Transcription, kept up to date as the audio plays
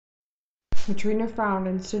Matrina frowned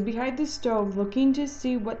and stood behind the stove, looking to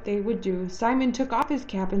see what they would do. Simon took off his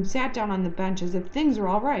cap and sat down on the bench as if things were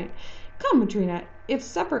all right. "Come, Matrina, if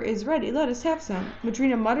supper is ready, let us have some."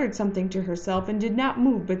 Matrina muttered something to herself and did not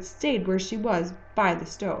move, but stayed where she was, by the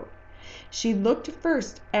stove. She looked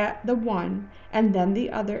first at the one and then the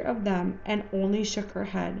other of them, and only shook her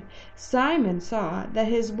head. Simon saw that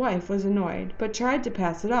his wife was annoyed, but tried to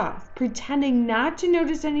pass it off. Pretending not to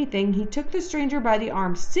notice anything, he took the stranger by the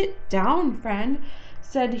arm. "Sit down, friend,"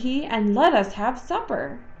 said he, "and let us have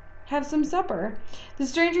some supper." The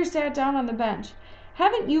stranger sat down on the bench.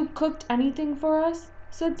 "Haven't you cooked anything for us?"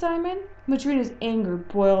 said Simon. Matrina's anger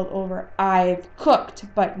boiled over. "I've cooked,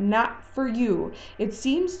 but not for you. It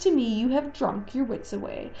seems to me you have drunk your wits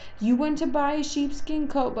away. You went to buy a sheepskin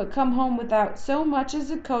coat, but come home without so much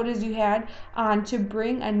as a coat as you had on to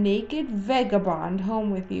bring a naked vagabond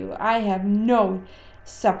home with you. I have no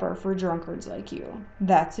supper for drunkards like you."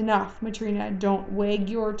 "That's enough, Matrina. Don't wag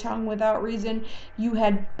your tongue without reason. You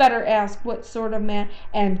had better ask what sort of man,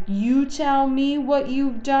 and you tell me what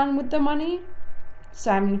you've done with the money."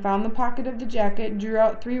 Simon found the pocket of the jacket, drew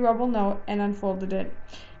out 3 ruble notes, and unfolded it.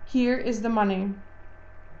 "Here is the money.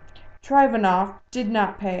 Trivanov did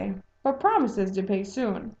not pay, but promises to pay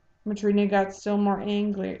soon." Matrina got still more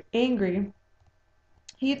angry.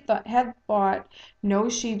 He had bought no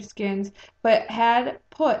sheepskins, but had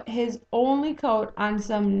put his only coat on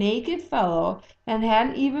some naked fellow, and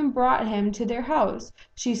hadn't even brought him to their house.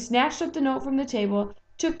 She snatched up the note from the table,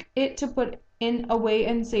 took it to put away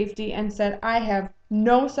in safety, and said, "I have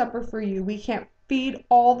no supper for you. We can't feed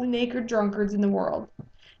all the naked drunkards in the world."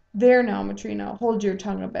 "There now, Matrina, hold your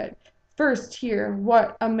tongue a bit. First hear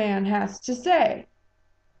what a man has to say."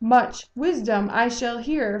 "Much wisdom I shall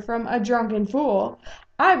hear from a drunken fool.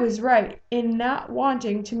 I was right in not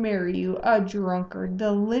wanting to marry you, a drunkard.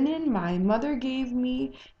 The linen my mother gave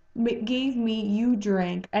me you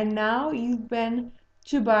drank, and now you've been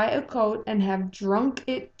to buy a coat and have drunk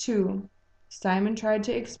it too." Simon tried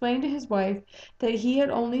to explain to his wife that he had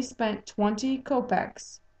only spent 20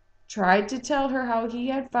 kopecks, tried to tell her how he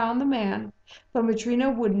had found the man, but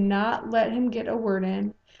Matrina would not let him get a word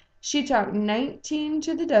in. She talked 19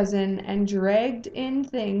 to the dozen, and dragged in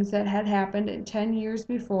things that had happened 10 years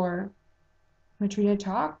before. Matrina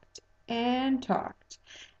talked and talked,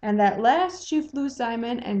 and at last she flew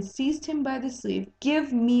Simon and seized him by the sleeve.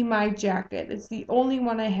 "Give me my jacket. It's the only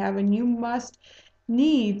one I have, and you must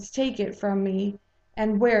needs take it from me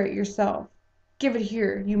and wear it yourself. Give it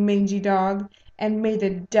here, you mangy dog, and may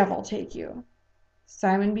the devil take you."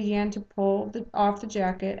 Simon began to pull off the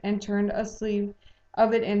jacket and turned a sleeve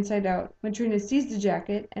of it inside out. Matrina seized the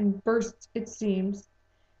jacket and burst its seams.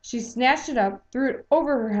 She snatched it up, threw it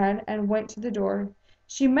over her head, and went to the door.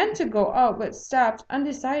 She meant to go out, but stopped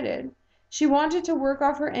undecided. She wanted to work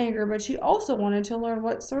off her anger, but she also wanted to learn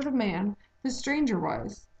what sort of man the stranger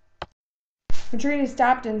was. Matrina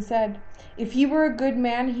stopped and said, "If he were a good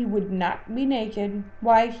man he would not be naked.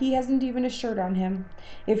 Why, he hasn't even a shirt on him.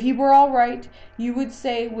 If he were all right, you would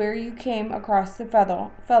say where you came across the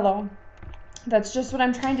fellow." "That's just what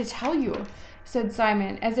I'm trying to tell you," said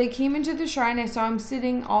Simon. "As I came into the shrine I saw him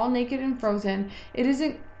sitting all naked and frozen. It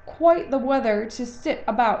isn't quite the weather to sit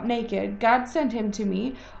about naked. God sent him to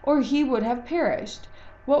me, or he would have perished.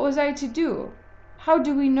 What was I to do? How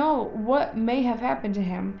do we know what may have happened to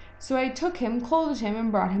him? So I took him, clothed him,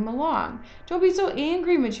 and brought him along." "Don't be so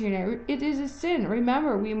angry, Matrina. It is a sin.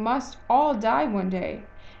 Remember, we must all die one day."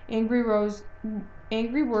 Angry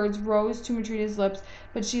words rose to Matrina's lips,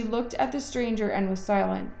 but she looked at the stranger and was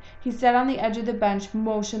silent. He sat on the edge of the bench,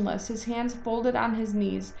 motionless, his hands folded on his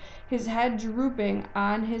knees, his head drooping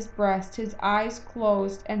on his breast, his eyes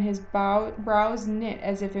closed, and his brows knit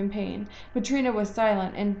as if in pain. Matrina was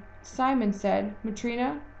silent, and Simon said,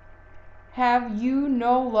 "Matrina, have you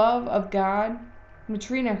no love of God?"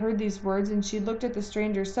 Matrina heard these words, and she looked at the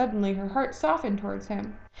stranger. Suddenly her heart softened towards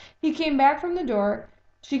him. She came back from the door,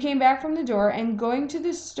 and going to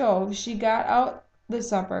the stove she got out the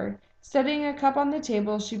supper. Setting a cup on the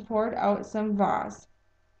table, she poured out some kvass.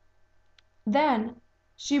 Then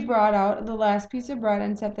she brought out the last piece of bread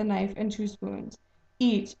and set the knife and 2 spoons.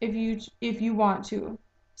 "Eat, if you want to,"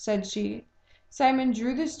 said she. Simon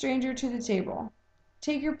drew the stranger to the table.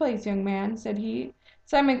 "Take your place, young man," said he.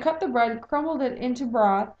 Simon cut the bread, crumbled it into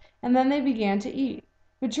broth, and then they began to eat.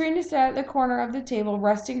 Matrina sat at the corner of the table,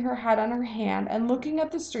 resting her head on her hand and looking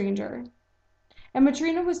at the stranger. And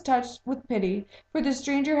Matrina was touched with pity, for the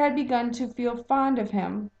stranger had begun to feel fond of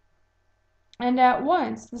him. And at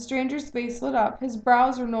once the stranger's face lit up. His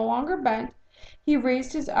brows were no longer bent. He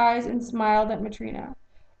raised his eyes and smiled at Matrina.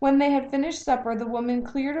 When they had finished supper, the woman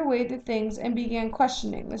cleared away the things and began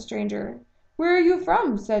questioning the stranger. "Where are you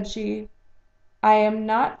from?" said she. "I am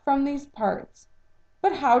not from these parts."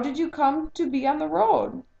 "But how did you come to be on the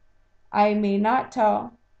road?" "I may not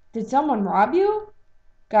tell." "Did someone rob you?"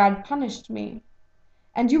 "God punished me."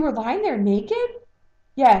 "And you were lying there naked?"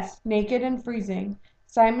 "Yes, naked and freezing.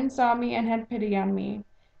 Simon saw me and had pity on me.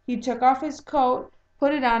 He took off his coat,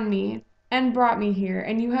 put it on me, and brought me here.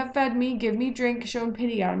 And you have fed me, give me drink, shown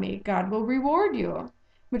pity on me. God will reward you."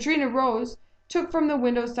 Matrena rose, took from the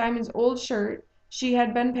window Simon's old shirt she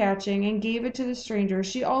had been patching, and gave it to the stranger.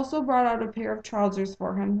 She also brought out a pair of trousers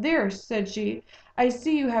for him. "There," said she, "I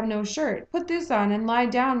see you have no shirt. Put this on, and lie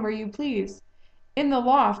down where you please, in the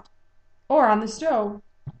loft or on the stove."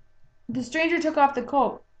 The stranger took off the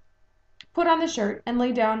coat, put on the shirt, and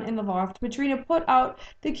lay down in the loft. Matrena put out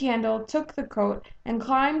the candle, took the coat, and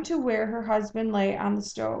climbed to where her husband lay on the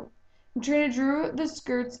stove. Matrena drew the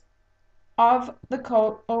skirts of the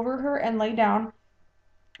coat over her and lay down,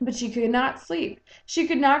 but she could not sleep. She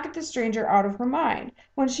could not get the stranger out of her mind.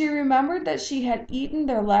 When she remembered that she had eaten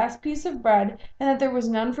their last piece of bread, and that there was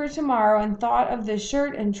none for tomorrow, and thought of the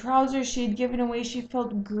shirt and trousers she had given away, she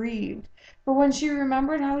felt grieved. But when she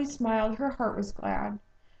remembered how he smiled, her heart was glad.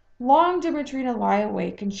 Long did Matrena lie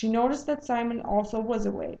awake, and she noticed that Simon also was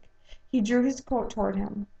awake. He drew his coat toward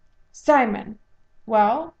him. "Simon!"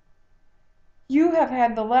 "Well?" "You have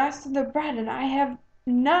had the last of the bread, and I have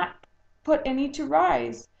not put any to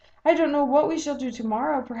rise. I don't know what we shall do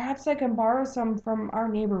tomorrow. Perhaps I can borrow some from our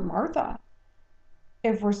neighbor Martha."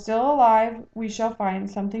 "If we're still alive, we shall find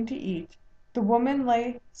something to eat." The woman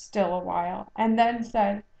lay still a while, and then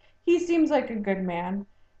said, "He seems like a good man.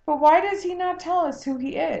 But why does he not tell us who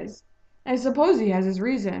he is? I suppose he has his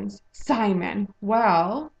reasons." "Simon!"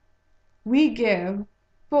 "Well?" "We give,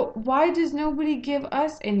 but why does nobody give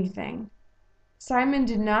us anything?" Simon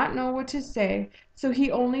did not know what to say, so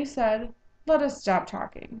he only said, "Let us stop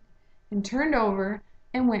talking," and turned over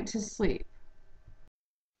and went to sleep.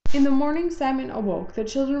 In the morning Simon awoke. The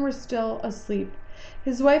children were still asleep.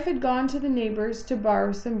 His wife had gone to the neighbor's to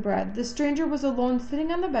borrow some bread. The stranger was alone,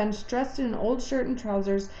 sitting on the bench, dressed in an old shirt and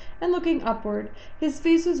trousers, and looking upward. His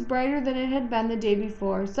face was brighter than it had been the day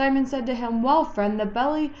before. Simon said to him, "Well, friend, the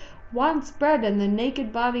belly wants bread and the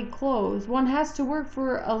naked body clothes. One has to work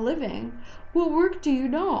for a living. What work do you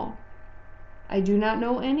know?" "I do not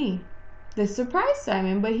know any." This surprised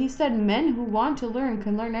Simon, but he said, "Men who want to learn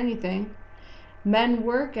can learn anything." "Men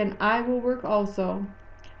work, and I will work also."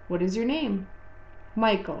 "What is your name?"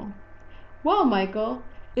 "Michael." "Well, Michael,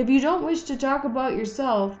 if you don't wish to talk about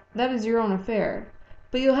yourself, that is your own affair.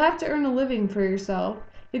 But you'll have to earn a living for yourself.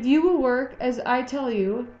 If you will work as I tell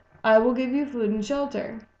you, I will give you food and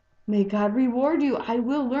shelter." "May God reward you. I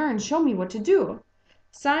will learn. Show me what to do."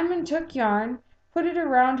 Simon took yarn, put it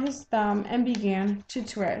around his thumb, and began to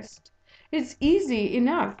twist. "It's easy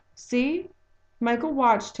enough. See?" Michael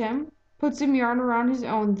watched him, put some yarn around his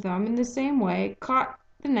own thumb in the same way, caught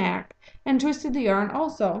the knack, and twisted the yarn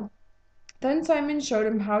also. Then Simon showed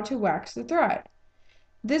him how to wax the thread.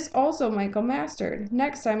 This also Michael mastered.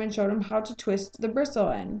 Next Simon showed him how to twist the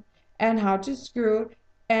bristle in, and how to screw,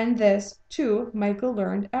 and this, too, Michael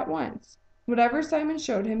learned at once. Whatever Simon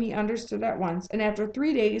showed him, he understood at once, and after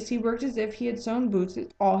 3 days he worked as if he had sewn boots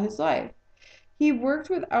all his life. He worked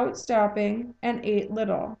without stopping, and ate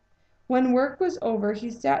little. When work was over, he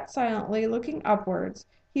sat silently, looking upwards.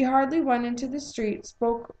 He hardly went into the street,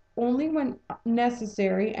 spoke only when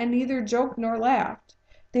necessary, and neither joked nor laughed.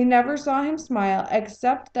 They never saw him smile,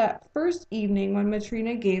 except that first evening when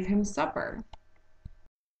Matrena gave him supper.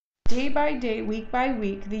 Day by day, week by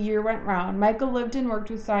week, the year went round. Michael lived and worked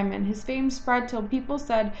with Simon. His fame spread till people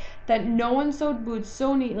said that no one sewed boots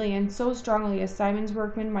so neatly and so strongly as Simon's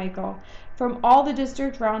workman Michael. From all the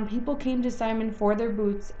district round, people came to Simon for their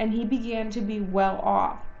boots, and he began to be well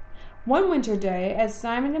off. One winter day, as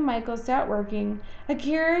Simon and Michael sat working, a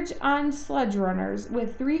carriage on sledge runners,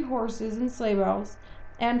 with 3 horses and sleigh bells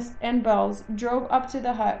and bells, drove up to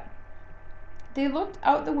the hut. They looked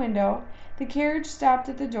out the window. The carriage stopped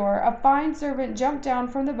at the door. A fine servant jumped down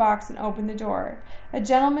from the box and opened the door. A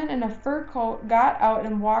gentleman in a fur coat got out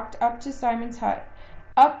and walked up to Simon's hut.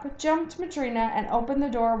 Up jumped Matrena and opened the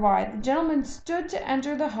door wide. The gentleman stood to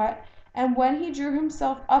enter the hut, and when he drew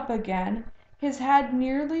himself up again, his head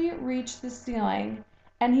nearly reached the ceiling,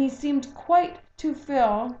 and he seemed quite to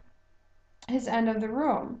fill his end of the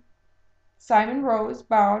room. Simon rose,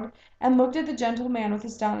 bowed, and looked at the gentleman with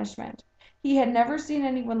astonishment. He had never seen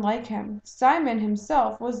anyone like him. Simon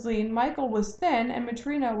himself was lean, Michael was thin, and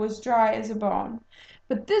Matrena was dry as a bone.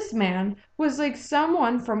 But this man was like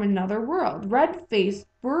someone from another world, red-faced,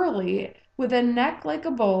 burly, with a neck like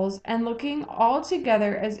a bull's, and looking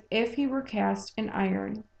altogether as if he were cast in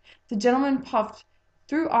iron. The gentleman puffed,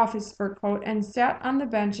 threw off his fur coat, and sat on the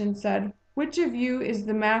bench and said, "Which of you is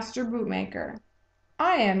the master bootmaker?"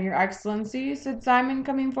 "I am, your Excellency," said Simon,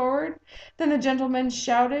 coming forward. Then the gentleman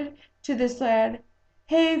shouted to the lad,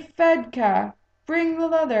 "Hey, Fedka, bring the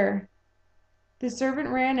leather." The servant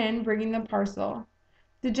ran in, bringing the parcel.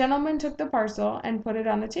 The gentleman took the parcel and put it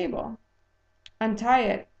on the table. "Untie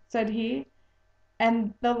it," said he,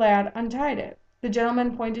 and the lad untied it. The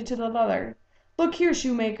gentleman pointed to the leather. "Look here,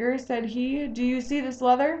 shoemaker," said he, "do you see this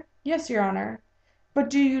leather?" "Yes, your honor." "But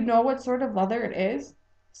do you know what sort of leather it is?"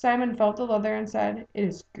 Simon felt the leather and said, "It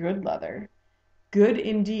is good leather." "Good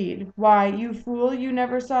indeed. Why, you fool, you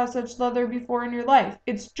never saw such leather before in your life.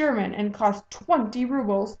 It's German, and cost 20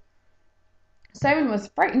 rubles. Simon was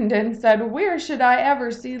frightened and said, "Where should I ever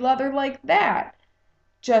see leather like that?"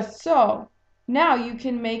 "Just so. Now you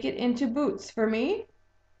can make it into boots for me?"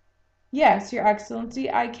 "Yes, your Excellency,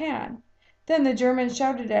 I can." Then the German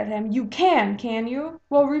shouted at him, "You can you?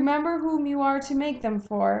 Well, remember whom you are to make them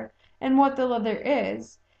for, and what the leather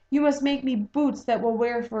is. You must make me boots that will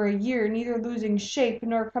wear for a year, neither losing shape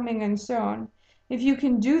nor coming unsewn. If you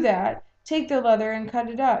can do that, take the leather and cut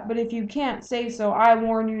it up, but if you can't say so, I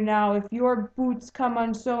warn you now, if your boots come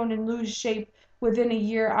unsewn and lose shape within a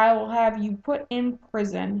year, I will have you put in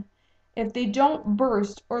prison. If they don't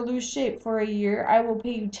burst or lose shape for a year, I will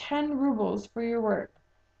pay you 10 rubles for your work."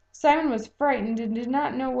 Simon was frightened and did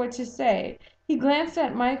not know what to say. He glanced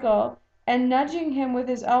at Michael, and nudging him with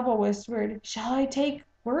his elbow, whispered, "Shall I take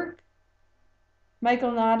work?"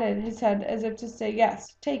 Michael nodded his head as if to say,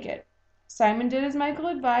 "Yes, take it." Simon did as Michael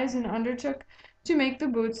advised and undertook to make the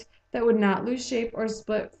boots that would not lose shape or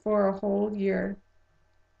split for a whole year.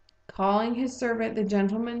 Calling his servant, the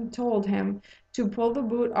gentleman told him to pull the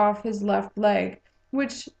boot off his left leg,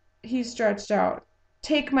 which he stretched out.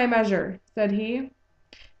 "Take my measure," said he.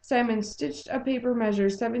 Simon stitched a paper measure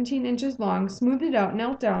 17 inches long, smoothed it out,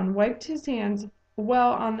 knelt down, wiped his hands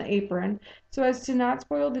well on the apron, so as not to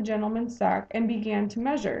spoil the gentleman's sock, and began to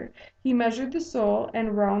measure. He measured the sole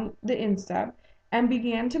and round the instep, and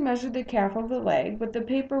began to measure the calf of the leg, but the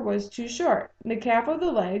paper was too short. The calf of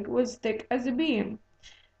the leg was thick as a beam.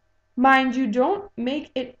 "Mind you don't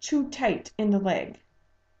make it too tight in the leg."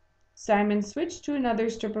 Simon switched to another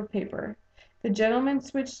strip of paper. The gentleman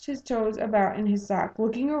switched his toes about in his sock,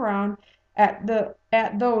 looking around at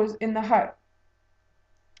those in the hut,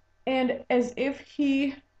 and as if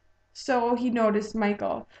he noticed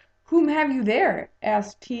Michael. "Whom have you there?"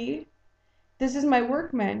 asked he. "This is my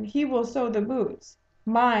workman. He will sew the boots."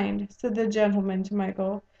 "Mind," said the gentleman to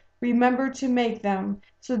Michael, "remember to make them,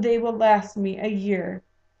 so they will last me a year."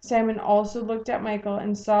 Simon also looked at Michael,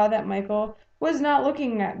 and saw that Michael was not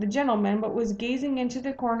looking at the gentleman, but was gazing into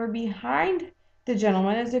the corner behind the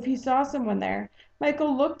gentleman as if he saw someone there.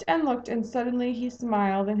 Michael looked and looked, and suddenly he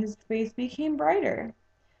smiled, and his face became brighter.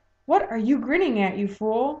 "What are you grinning at, you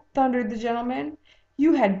fool?" thundered the gentleman.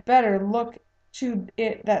 "You had better look to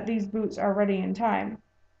it that these boots are ready in time."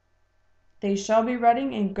 "They shall be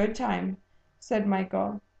ready in good time," said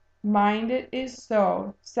Michael. "Mind it is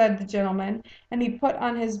so," said the gentleman, and he put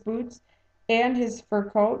on his boots and his fur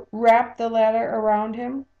coat, wrapped the latter around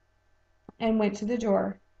him, and went to the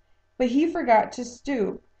door. But he forgot to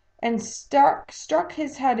stoop, and struck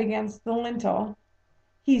his head against the lintel.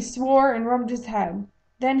 He swore and rubbed his head.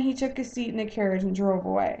 Then he took a seat in the carriage and drove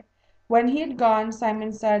away. When he had gone,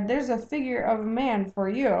 Simon said, "There's a figure of a man for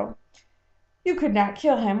you. You could not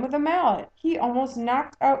kill him with a mallet. He almost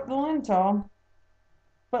knocked out the lintel,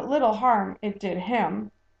 but little harm it did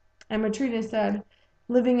him." And Matrena said,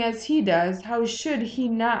 "Living as he does, how should he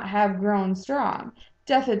not have grown strong?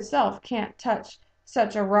 Death itself can't touch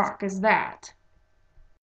such a rock as that."